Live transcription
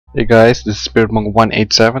Hey guys, this is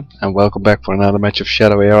SpiritMonk187 and welcome back for another match of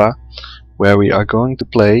Shadow Era, where we are going to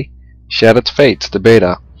play Shattered Fate, the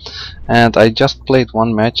beta. And I just played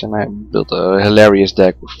one match and I built a hilarious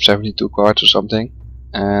deck with 72 cards or something.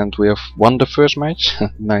 And we have won the first match,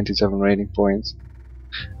 97 rating points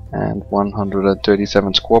and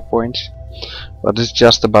 137 score points. But it's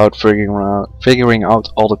just about figuring out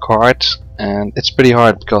all the cards, and it's pretty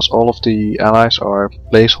hard because all of the allies are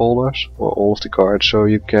placeholders for all of the cards, so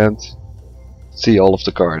you can't see all of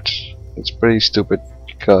the cards. It's pretty stupid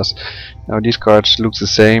because these cards look the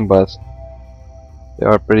same, but they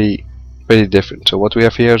are pretty different. So what we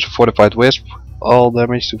have here is a Fortified Wisp. All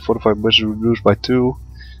damage to Fortified Wisp is reduced by 2.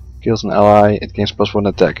 Kills an ally, it gains +1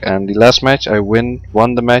 attack. And the last match I won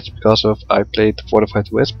the match because of I played the Fortified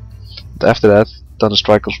Wisp. But after that,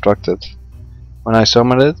 Thunderstrike constructed. When I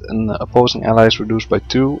summon it, an opposing ally is reduced by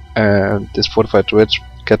 2, and this Fortified Wisp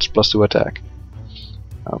gets +2 attack.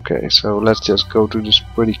 Okay, so let's just go through this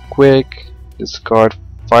pretty quick. Discard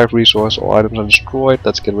 5 resource, all items are destroyed.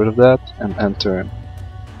 Let's get rid of that and end turn.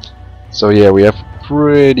 So yeah, we have a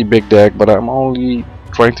pretty big deck, but I'm only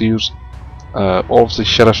trying to use all of the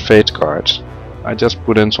Shattered Fate cards. I just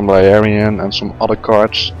put in some Liarian and some other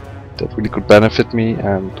cards that really could benefit me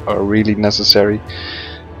and are really necessary,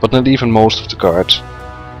 but not even most of the cards.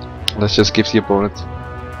 Let's just give the opponent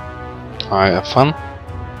I have fun.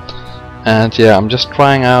 And yeah, I'm just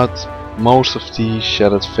trying out most of the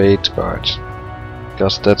Shattered Fate cards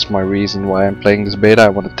because that's my reason why I'm playing this beta. I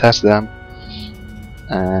want to test them,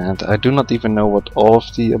 and I do not even know what all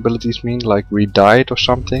of the abilities mean, like Redied or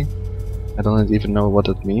something. I don't even know what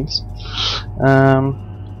it means.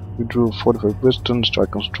 We drew a Fortified Wisdom,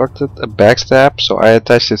 Strike Constructed, a Backstab, so I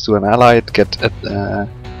attach this to an ally, it gets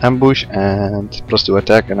Ambush and +2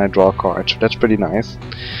 attack, and I draw a card, so that's pretty nice.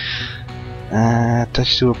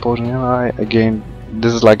 Attached to opposing ally, again,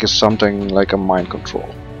 this is like something like a mind control.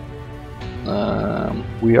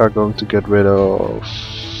 We are going to get rid of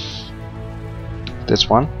this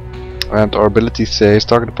one, and our ability says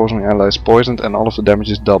target opposing ally is poisoned and all of the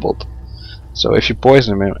damage is doubled. So if you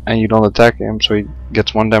poison him and you don't attack him, so he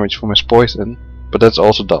gets 1 damage from his poison, but that's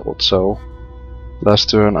also doubled. So last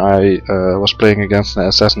turn I was playing against an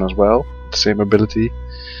assassin as well, the same ability,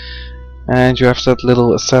 and you have that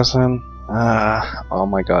little assassin. Oh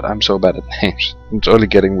my god, I'm so bad at names. It's only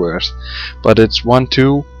getting worse. But it's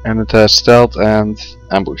 1/2 and it has stealth and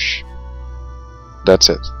ambush. That's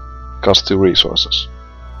it. Costs 2 resources.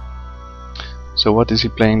 So what is he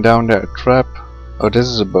playing down there? A trap? Oh, this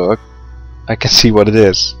is a bug. I can see what it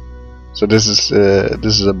is. So this is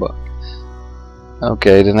a bug.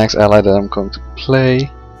 Okay, the next ally that I'm going to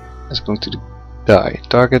play is going to die.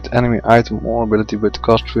 Target enemy item or ability with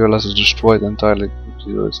cost 3 or less is destroyed entirely.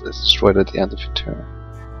 Is destroyed at the end of your turn.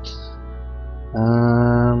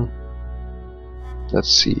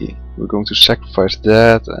 Let's see. We're going to sacrifice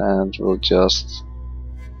that, and we'll just.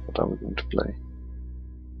 What are we going to play?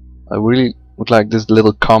 I really would like this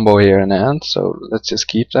little combo here in the end, so let's just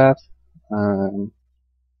keep that.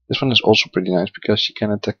 This one is also pretty nice because she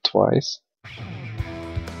can attack twice.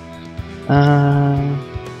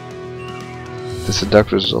 The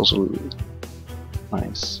Seductress is also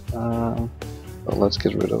nice. Well, let's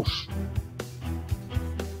get rid of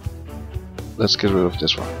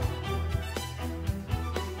this one.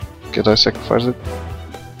 Did I sacrifice it?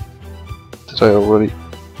 Did I already?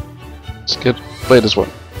 Let's play this one.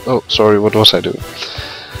 Oh, sorry, what was I doing?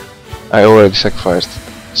 I already sacrificed.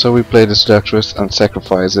 So we play the Seductress and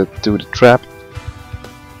sacrifice it to the trap.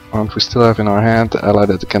 And we still have in our hand the ally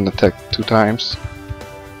that can attack 2 times.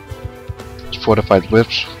 It's Fortified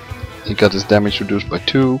Wisp. He got his damage reduced by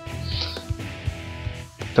 2.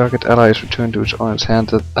 Target ally is returned to its owner's hand.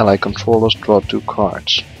 That ally controllers draw 2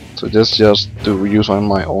 cards. So this just to use on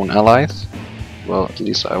my own allies. Well, at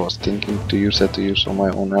least I was thinking to use that to use on my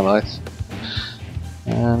own allies.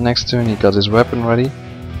 And next turn he got his weapon ready.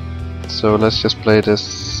 So let's just play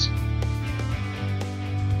this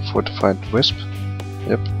Fortified Wisp.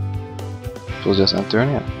 Yep. We'll just end turn,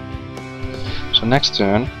 yeah. So next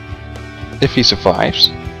turn, if he survives,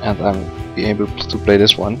 and I'm able to play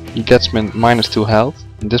this one, he gets -2 health,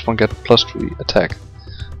 and this one gets +3 attack.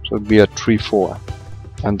 So it'd be a 3/4.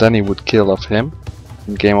 And then he would kill off him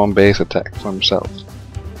and gain 1 base attack for himself,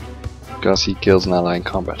 because he kills an ally in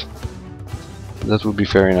combat. That would be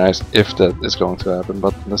very nice if that is going to happen,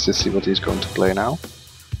 but let's just see what he's going to play now.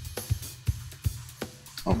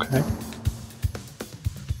 Okay.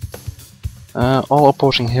 All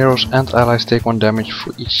opposing heroes and allies take 1 damage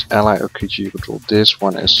for each ally or creature you control. This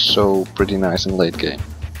one is so pretty nice in late game.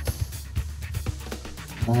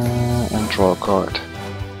 And draw a card.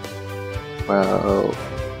 Well,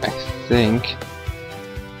 I think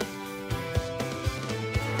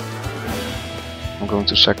I'm going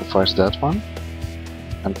to sacrifice that one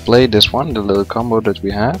and play this one, the little combo that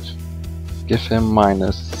we have. Give him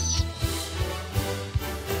minus.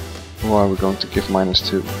 Who are we going to give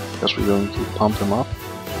 -2? Because we're going to pump him up.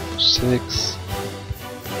 6.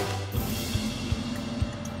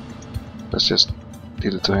 Let's just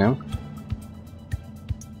deal it to him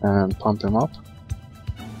and pump him up.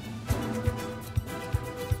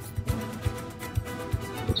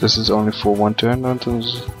 But this is only for one turn, don't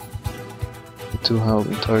the 2 health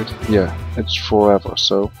in total. Yeah, it's forever.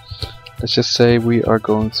 So let's just say we are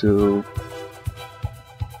going to.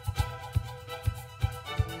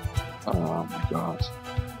 Oh my god.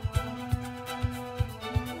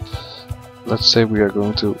 Let's say we are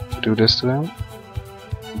going to do this to him.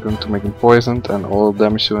 We're going to make him poisoned and all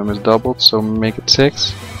damage to him is doubled, so make it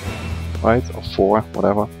 6, right? Or 4,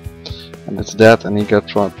 whatever. And it's dead, and he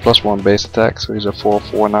gets +1 base attack, so he's a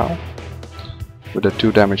 4/4 now. With a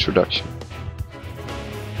 2 damage reduction.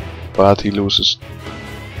 But he loses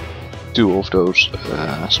 2 of those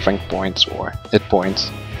strength points or hit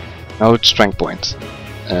points. No, it's strength points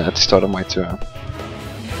at the start of my turn.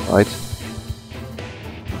 Right?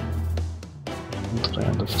 Until the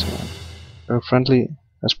end of turn. Very friendly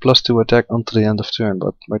has +2 attack until the end of turn,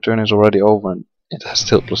 but my turn is already over and it has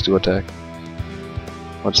still +2 attack.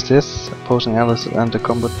 What's this? Opposing allies that enter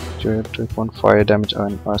combat during 1 fire damage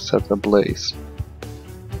and are set ablaze.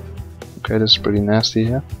 Okay, this is pretty nasty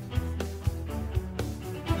here.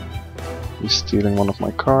 He's stealing one of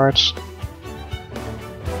my cards.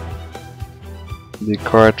 The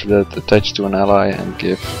card that attached to an ally and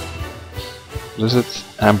give, what is it?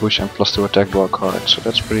 Ambush and +2 attack, draw a card. So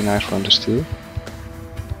that's pretty nice for him to steal.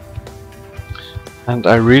 And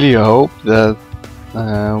I really hope that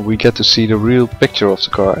we get to see the real picture of the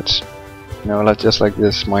cards. You know, like just like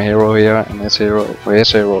this, my hero here and his hero, or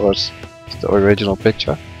his hero is the original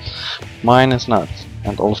picture. Mine is not,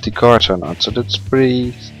 and all of the cards are not. So that's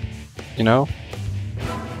pretty, you know,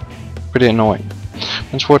 pretty annoying.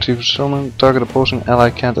 When sportive summon, target opposing ally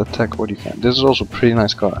can't attack or defend. This is also a pretty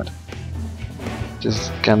nice card.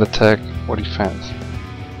 Just can't attack or defend.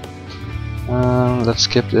 Let's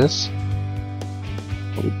skip this.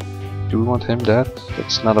 Do we want him dead?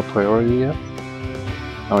 That's not a priority yet.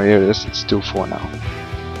 Oh, here it is. It's 2/4 now.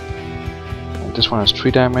 And this one has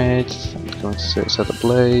 3 damage. I'm going to say set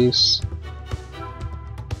ablaze.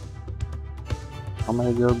 How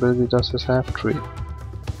many durability does this have? 3.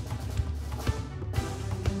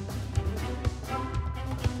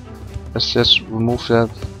 Let's just remove that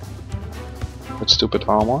stupid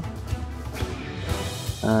armor.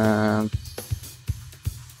 And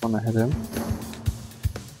wanna hit him.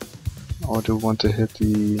 Or do we want to hit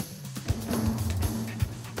the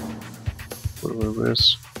whatever it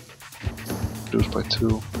is? Reduced by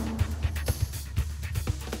 2.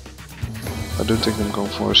 I don't think I'm going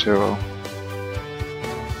for a 0.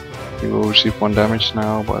 He will receive 1 damage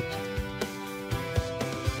now, but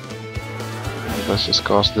let's just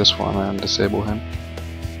cast this one and disable him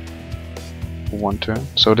for 1 turn.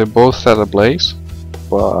 So they both set ablaze,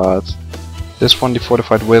 but this one, the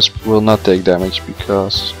Fortified Wisp, will not take damage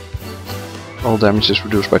because all damage is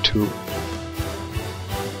reduced by 2.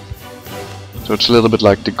 So it's a little bit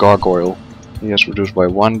like the Gargoyle. He has reduced by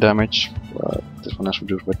 1 damage, but this one has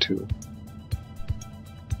reduced by 2.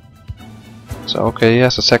 So okay, he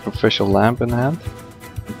has a Sacrificial Lamp in hand.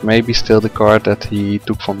 It may be still the card that he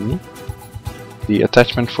took from me. The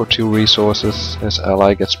attachment for 2 resources, his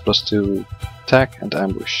ally gets +2 attack and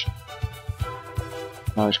ambush.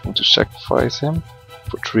 Now he's going to sacrifice him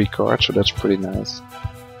for 3 cards, so that's pretty nice.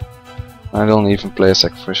 I don't even play a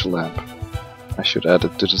Sacrificial Lamp. I should add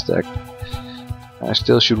it to this deck. I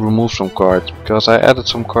still should remove some cards, because I added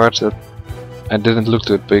some cards that I didn't look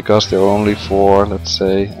to it because they're only for, let's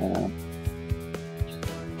say,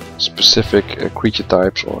 specific creature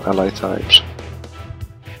types or ally types.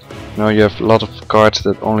 You know, you have a lot of cards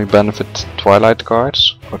that only benefit Twilight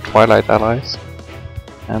cards or Twilight allies,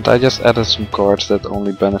 and I just added some cards that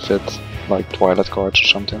only benefit like Twilight cards or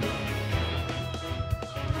something.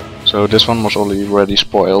 So this one was already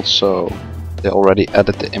spoiled, so they already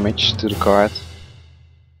added the image to the card.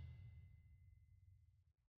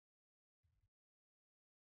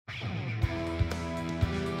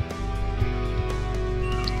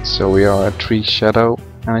 So we are at 3 shadow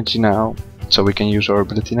energy now, so we can use our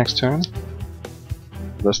ability next turn.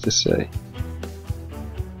 What does this say?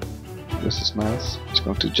 This is nice. It's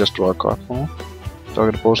going to just draw a card for me.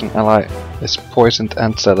 Target opposing ally is poisoned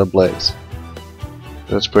and set ablaze.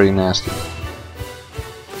 That's pretty nasty.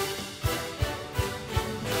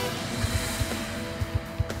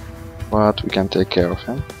 but we can take care of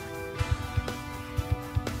him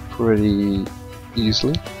pretty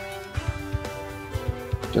easily.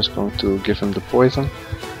 Just going to give him the poison,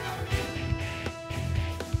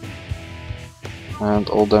 and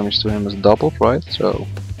all damage to him is doubled, right? So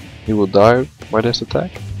he will die by this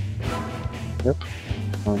attack. Yep.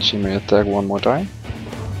 And she may attack one more time.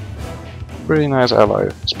 Pretty nice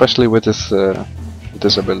ally, especially with this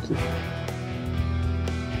ability.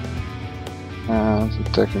 And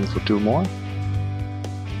attack him for 2 more.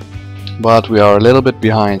 But we are a little bit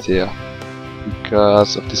behind here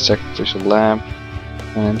because of the sacrificial lamb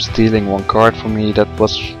and him stealing 1 card from me. That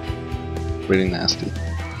was really nasty.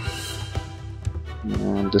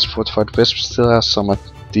 And this fortified wisp still has some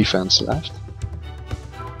defense left.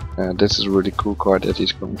 This is a really cool card that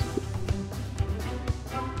he's going to do.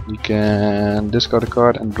 You can discard a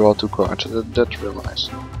card and draw 2 cards. That's real nice.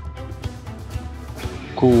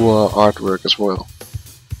 Cool artwork as well.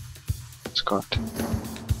 This card.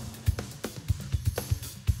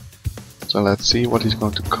 So let's see what he's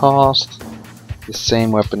going to cost. The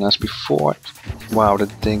same weapon as before. Wow,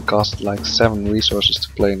 that thing cost like 7 resources to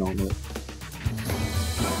play normally.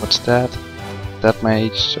 What's that? That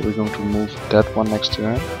mage, so we're going to move that one next to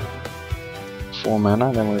him. 4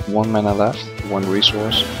 mana, then we have 1 mana left. 1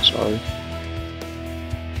 resource, sorry.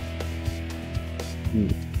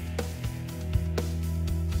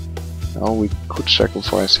 Well, we could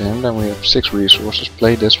sacrifice him, then we have 6 resources.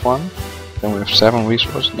 Play this one. Then we have 7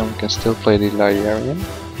 resources, then we can still play the Liarian,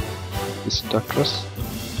 the Seductress.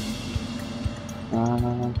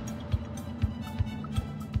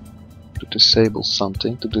 To disable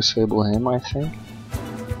something, to disable him I think.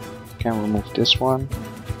 Can remove this one.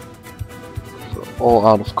 So all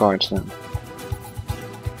out of cards then.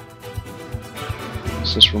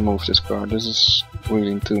 Let's just remove this card, this is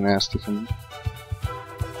really too nasty for me.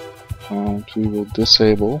 And we will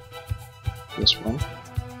disable this one.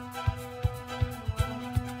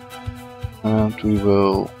 And we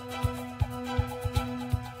will,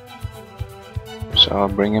 so I'll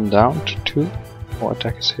bring him down to 2 or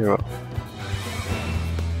attack his hero.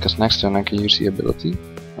 Because next turn I can use the ability,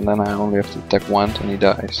 and then I only have to attack once and he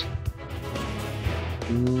dies.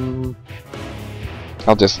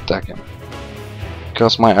 I'll just attack him.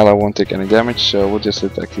 Because my ally won't take any damage, so we'll just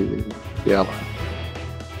attack the ally.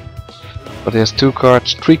 But he has 3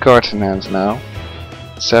 cards in hands now,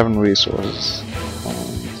 7 resources.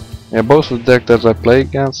 Yeah, both of the decks that I play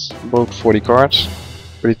against, both 40 cards,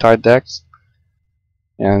 pretty tight decks.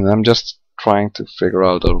 And I'm just trying to figure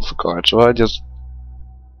out all of the cards. So I just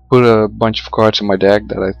put a bunch of cards in my deck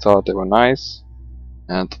that I thought they were nice.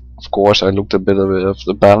 And of course I looked a bit of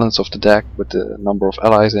the balance of the deck with the number of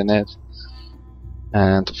allies in it.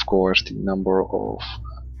 And of course the number of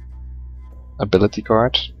ability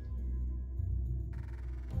cards.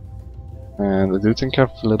 And I do think I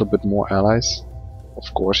have a little bit more allies.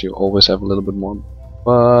 Of course you always have a little bit more,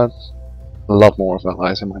 but a lot more of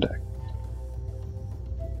allies in my deck.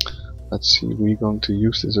 Let's see, we're going to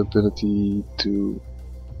use this ability to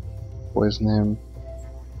poison him,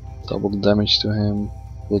 double the damage to him,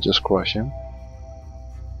 we'll just crush him.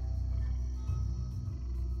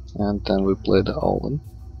 And then we play the Alden,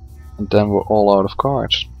 and then we're all out of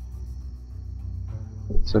cards.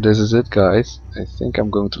 So this is it guys, I think I'm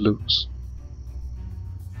going to lose.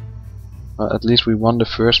 At least we won the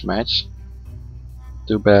first match.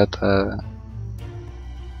 Too bad that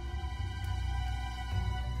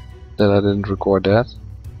I didn't record that.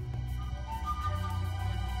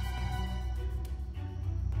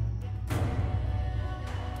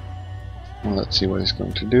 Well, let's see what he's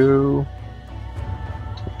going to do.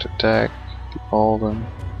 Going to attack the Alden.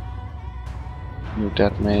 New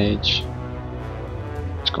Death Mage.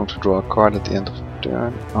 He's going to draw a card at the end of the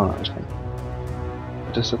turn. Oh no, he's going.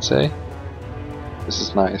 What does that say? This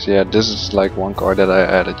is nice, yeah, this is like one card that I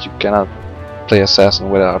added. You cannot play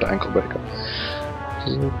Assassin without Ankle Breaker.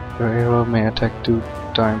 Your hero may attack 2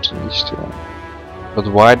 times in each turn. But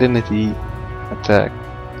why didn't he attack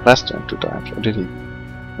last turn 2 times, or did he?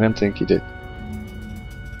 I didn't think he did.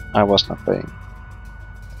 I was not paying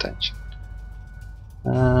attention.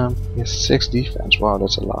 He has 6 defense, wow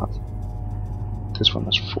that's a lot. This one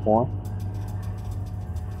has 4.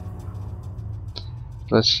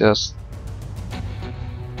 Let's just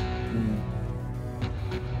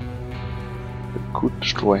could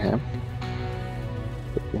destroy him.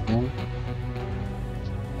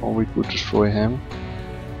 Or we could destroy him.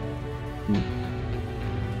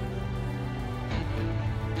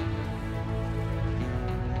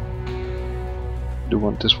 Do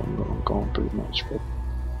want this one going pretty much, but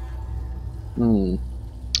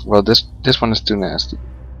well this one is too nasty,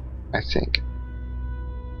 I think.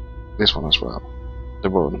 this one as well. The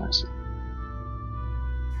boat has it.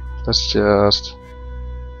 Let's just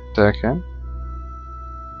attack him.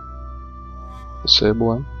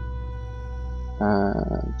 Disable him.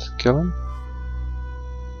 And kill him.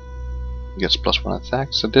 He gets +1 attack.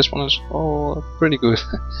 So this one is all pretty good.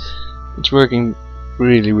 It's working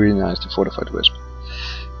really nice, the Fortified Wisp.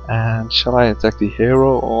 And shall I attack the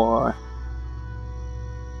hero or...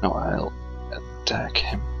 No, I'll attack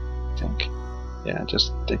him, I think. Yeah,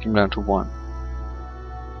 just take him down to 1.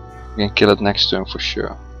 We can kill it next turn for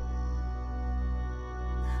sure.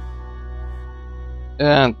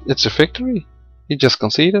 And it's a victory. He just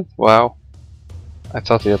conceded. Wow. I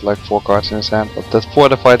thought he had like 4 cards in his hand, but that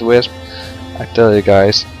Fortified Wisp, I tell you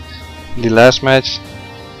guys, the last match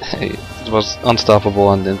it was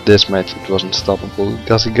unstoppable, and in this match it was unstoppable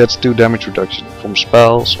because he gets 2 damage reduction from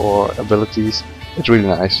spells or abilities. It's really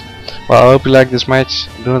nice. Well, I hope you like this match.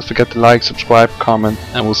 Do not forget to like, subscribe, comment,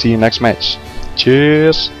 and we'll see you next match.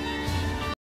 Cheers!